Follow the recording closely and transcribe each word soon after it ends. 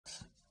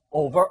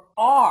over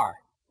r.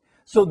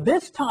 So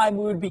this time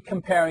we would be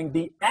comparing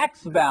the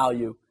x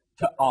value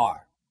to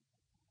r.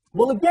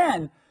 Well,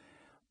 again,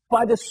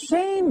 by the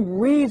same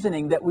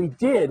reasoning that we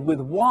did with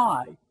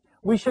y,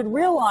 we should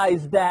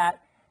realize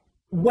that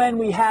when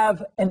we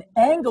have an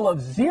angle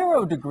of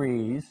 0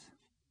 degrees,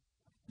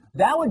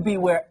 that would be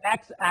where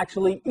x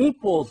actually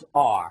equals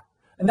r.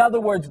 In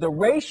other words, the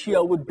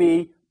ratio would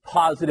be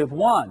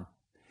 +1.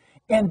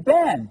 And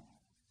then,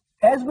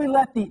 as we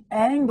let the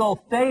angle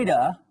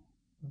theta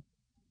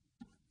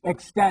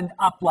extend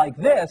up like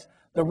this,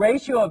 the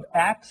ratio of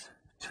x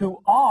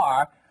to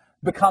r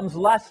becomes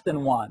less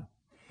than 1.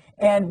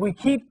 And we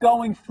keep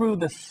going through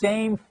the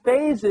same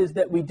phases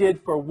that we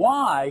did for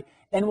y,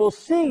 and we'll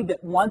see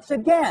that once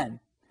again,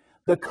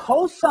 the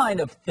cosine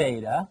of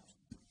theta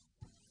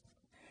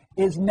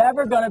is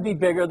never going to be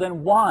bigger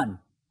than 1.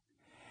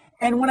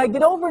 And when I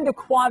get over into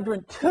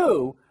quadrant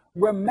 2,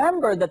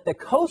 remember that the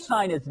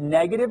cosine is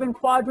negative in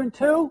quadrant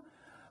 2,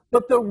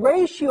 but the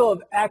ratio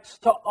of x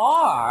to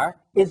r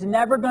is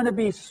never going to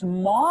be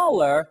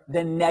smaller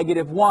than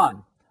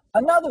 -1.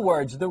 In other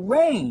words, the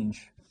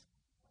range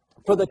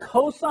for the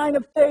cosine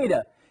of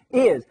theta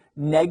is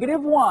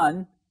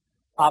 -1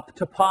 up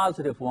to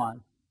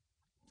 +1.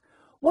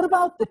 What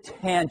about the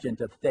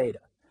tangent of theta?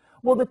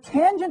 Well, the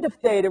tangent of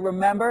theta,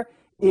 remember,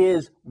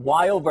 is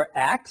y over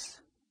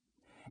x,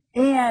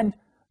 and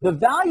the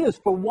values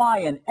for y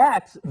and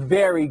x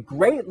vary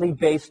greatly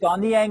based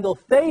on the angle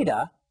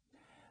theta.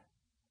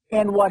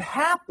 And what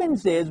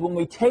happens is when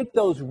we take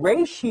those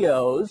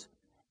ratios,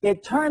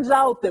 it turns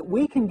out that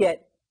we can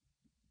get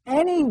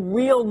any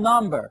real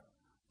number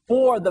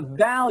for the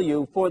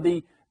value,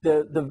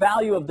 the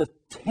value of the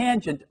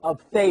tangent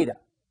of theta.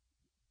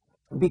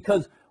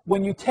 Because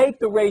when you take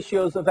the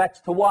ratios of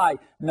x to y,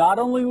 not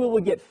only will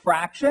we get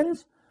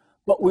fractions,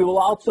 but we will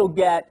also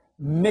get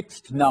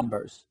mixed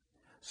numbers.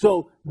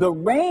 So the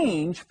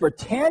range for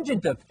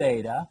tangent of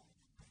theta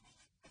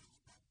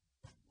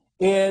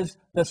is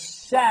the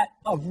set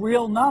of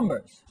real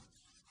numbers.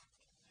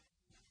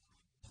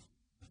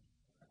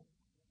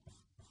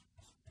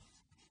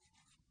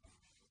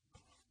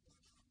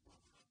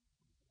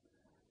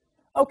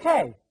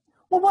 Okay,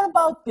 well, what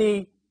about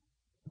the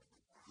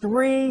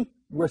 3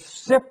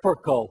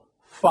 reciprocal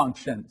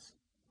functions?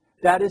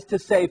 That is to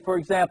say, for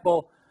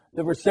example,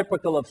 the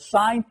reciprocal of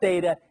sine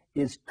theta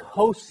is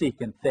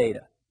cosecant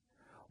theta.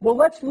 Well,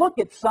 let's look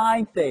at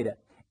sine theta.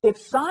 If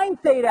sine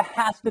theta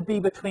has to be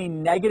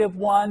between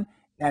 -1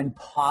 and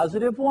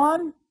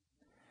 +1,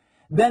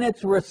 then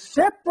its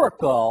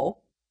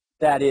reciprocal,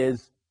 that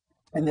is,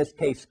 in this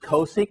case,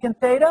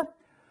 cosecant theta,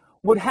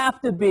 would have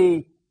to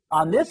be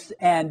on this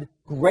end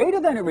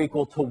greater than or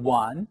equal to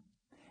 1,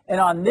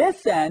 and on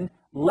this end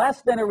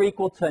less than or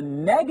equal to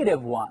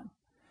 -1.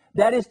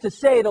 That is to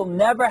say, it'll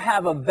never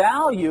have a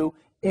value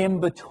in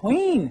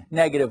between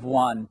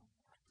 -1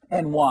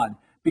 and 1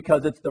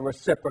 because it's the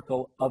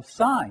reciprocal of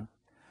sine.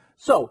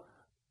 So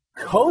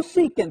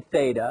cosecant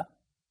theta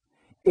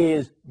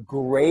is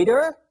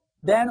greater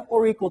than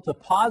or equal to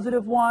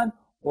 +1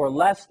 or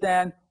less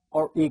than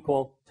or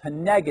equal to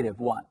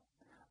 -1.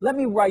 Let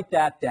me write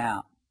that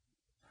down.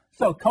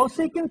 So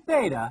cosecant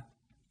theta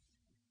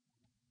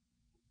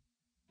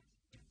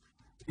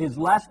is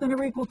less than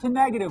or equal to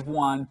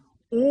 -1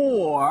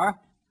 or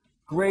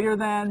greater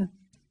than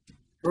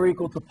or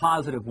equal to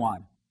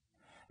 +1.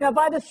 Now,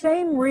 by the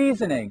same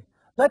reasoning,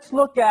 let's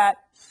look at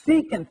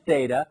secant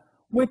theta,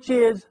 which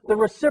is the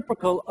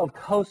reciprocal of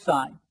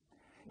cosine.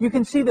 You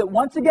can see that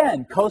once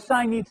again,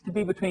 cosine needs to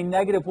be between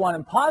 -1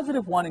 and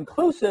 +1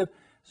 inclusive,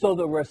 so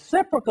the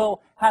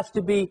reciprocal has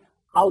to be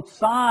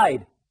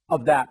outside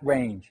of that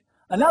range.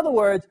 In other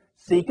words,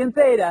 secant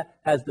theta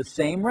has the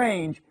same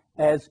range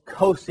as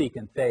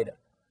cosecant theta.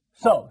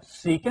 So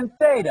secant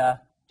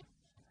theta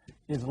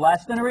is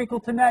less than or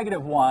equal to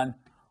 -1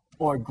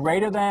 or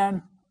greater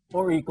than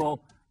or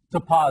equal to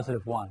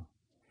 +1.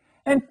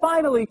 And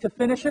finally, to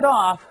finish it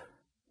off,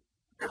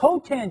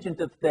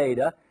 cotangent of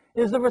theta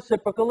is the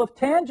reciprocal of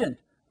tangent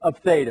of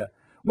theta,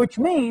 which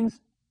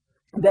means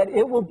that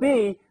it will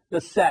be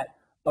the set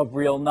of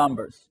real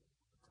numbers.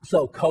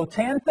 So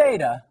cotan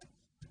theta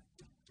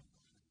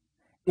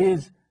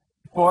is,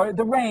 for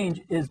the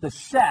range, is the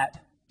set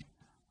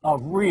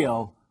of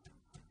real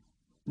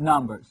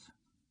numbers.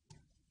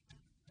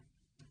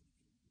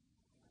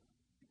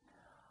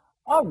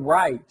 All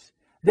right.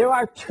 There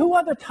are 2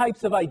 other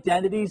types of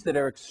identities that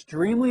are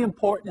extremely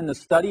important in the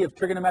study of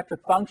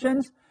trigonometric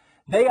functions.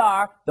 They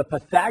are the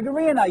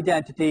Pythagorean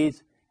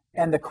identities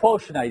and the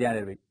quotient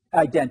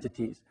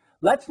identities.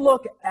 Let's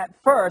look at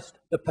first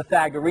the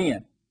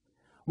Pythagorean.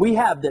 We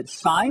have that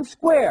sine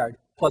squared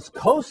plus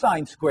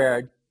cosine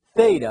squared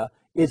theta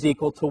is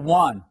equal to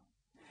 1.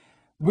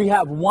 We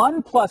have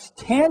 1 plus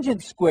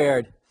tangent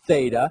squared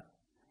theta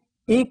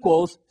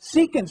equals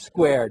secant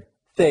squared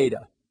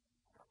theta.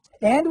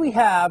 And we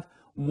have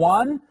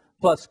 1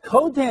 plus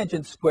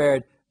cotangent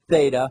squared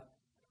theta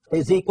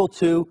is equal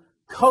to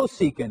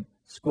cosecant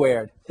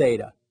squared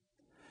theta.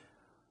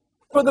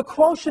 For the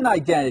quotient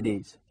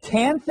identities,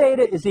 tan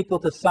theta is equal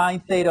to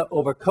sine theta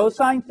over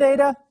cosine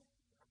theta,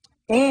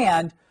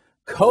 and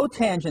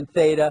cotangent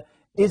theta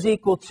is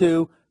equal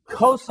to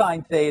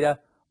cosine theta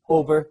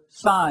over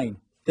sine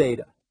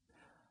theta.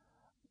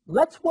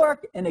 Let's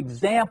work an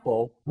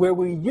example where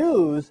we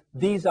use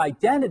these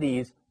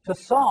identities to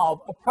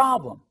solve a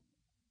problem.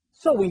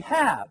 So we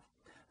have,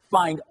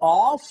 find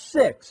all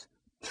 6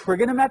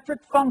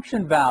 trigonometric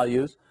function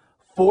values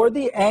for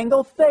the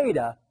angle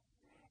theta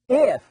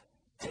if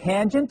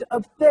tangent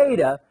of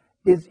theta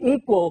is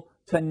equal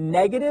to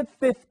negative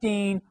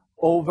 15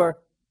 over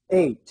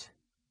 8,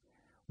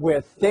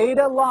 where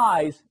theta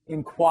lies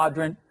in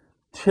quadrant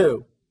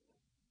 2.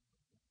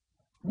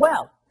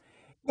 Well,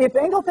 if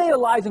angle theta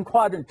lies in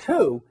quadrant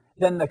 2,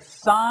 then the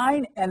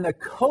sine and the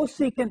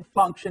cosecant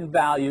function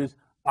values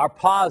are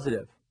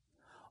positive.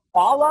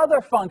 All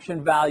other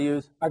function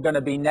values are going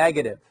to be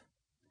negative.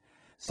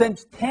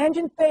 Since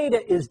tangent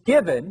theta is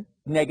given,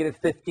 negative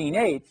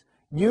 15/8,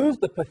 use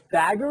the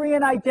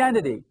Pythagorean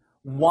identity,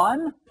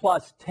 1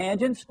 plus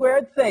tangent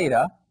squared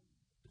theta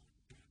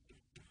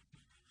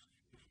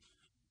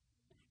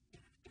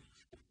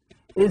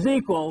is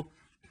equal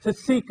to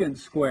secant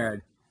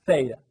squared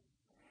theta.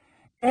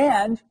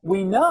 And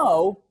we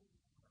know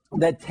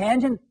that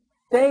tangent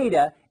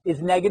theta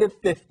is negative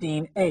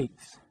 15/8.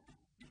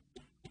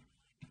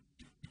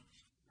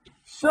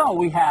 So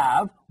we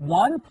have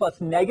 1 plus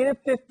negative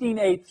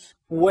 15/8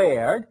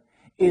 squared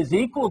is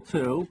equal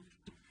to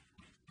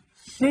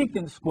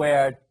secant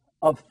squared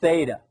of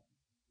theta.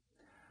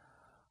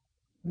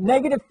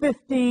 Negative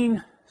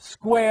 15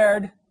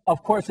 squared,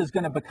 of course, is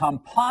going to become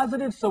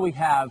positive, so we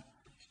have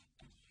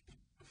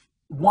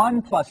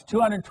 1 plus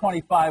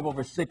 225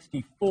 over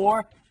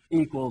 64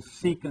 equals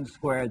secant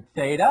squared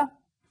theta.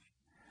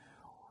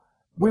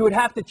 We would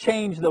have to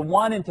change the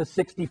 1 into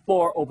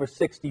 64 over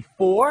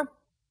 64.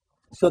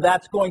 So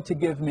that's going to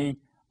give me,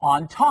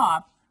 on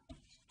top,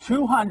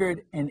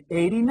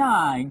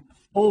 289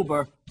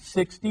 over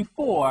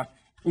 64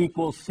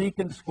 equals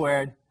secant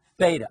squared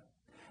theta.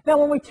 Now,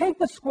 when we take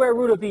the square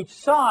root of each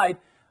side,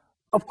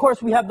 of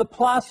course, we have the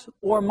plus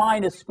or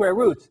minus square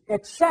roots,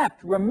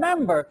 except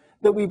remember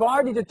that we've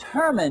already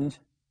determined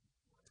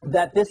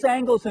that this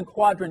angle is in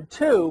quadrant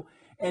 2,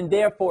 and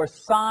therefore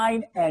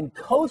sine and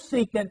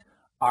cosecant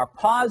are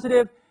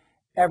positive.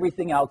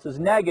 Everything else is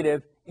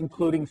negative,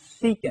 including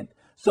secant.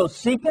 So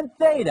secant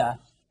theta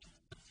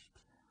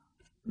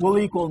will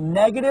equal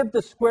negative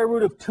the square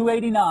root of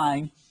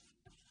 289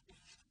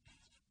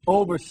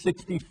 over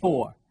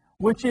 64,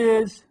 which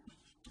is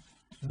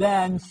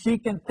then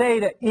secant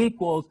theta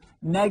equals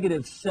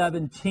negative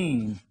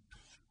 17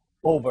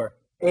 over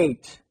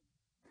 8.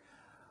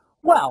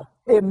 Well,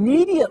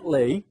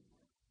 immediately,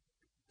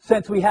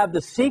 since we have the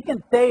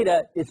secant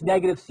theta is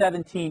negative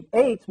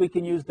 17/8, we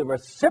can use the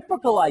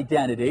reciprocal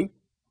identity,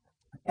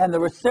 and the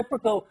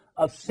reciprocal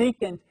of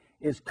secant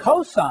is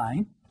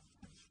cosine,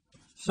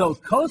 so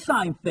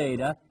cosine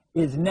theta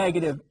is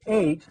negative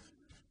 8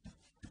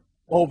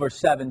 over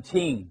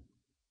 17.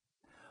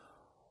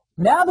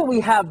 Now that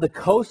we have the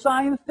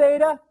cosine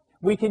theta,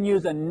 we can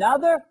use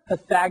another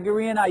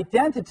Pythagorean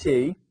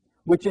identity,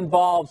 which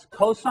involves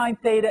cosine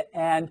theta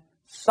and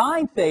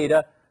sine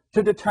theta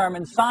to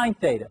determine sine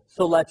theta.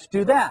 So let's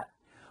do that.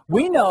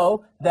 We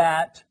know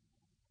that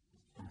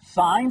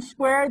sine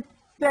squared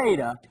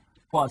theta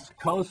plus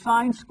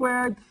cosine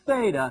squared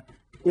theta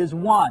is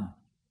 1.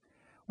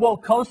 Well,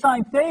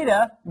 cosine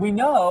theta, we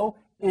know,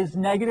 is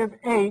negative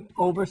 8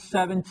 over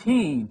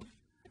 17.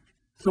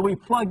 So we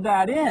plug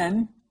that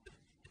in,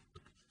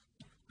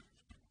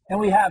 and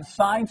we have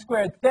sine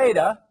squared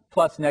theta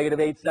plus negative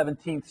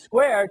 8/17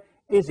 squared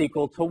is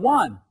equal to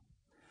 1.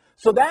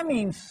 So that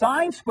means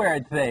sine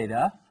squared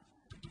theta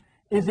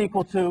is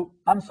equal to,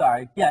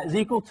 is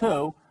equal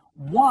to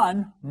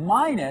 1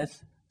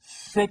 minus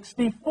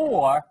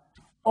 64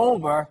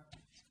 over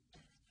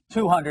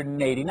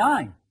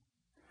 289.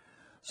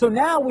 So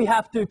now we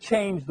have to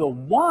change the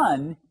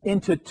 1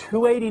 into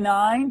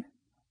 289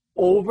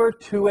 over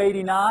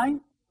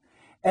 289,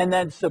 and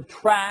then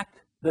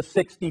subtract the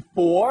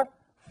 64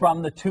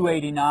 from the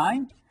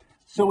 289.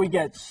 So we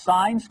get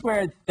sine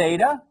squared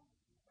theta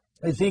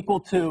is equal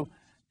to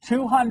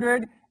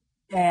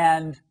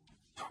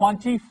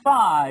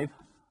 225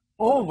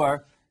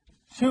 over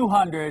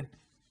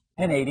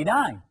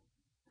 289.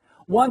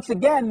 Once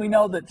again, we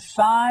know that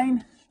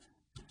sine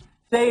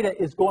theta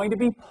is going to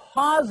be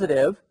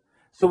positive,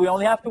 so we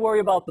only have to worry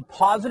about the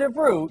positive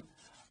root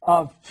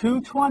of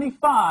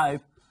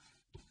 225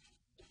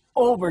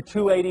 over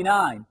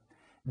 289.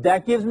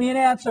 That gives me an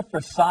answer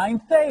for sine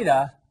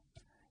theta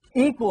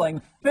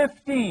equaling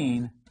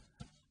 15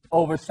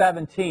 over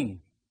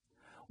 17.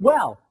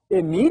 Well,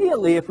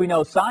 immediately, if we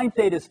know sine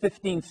theta is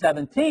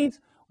 15/17,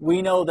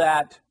 we know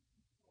that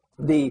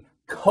the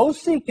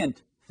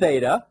cosecant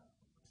theta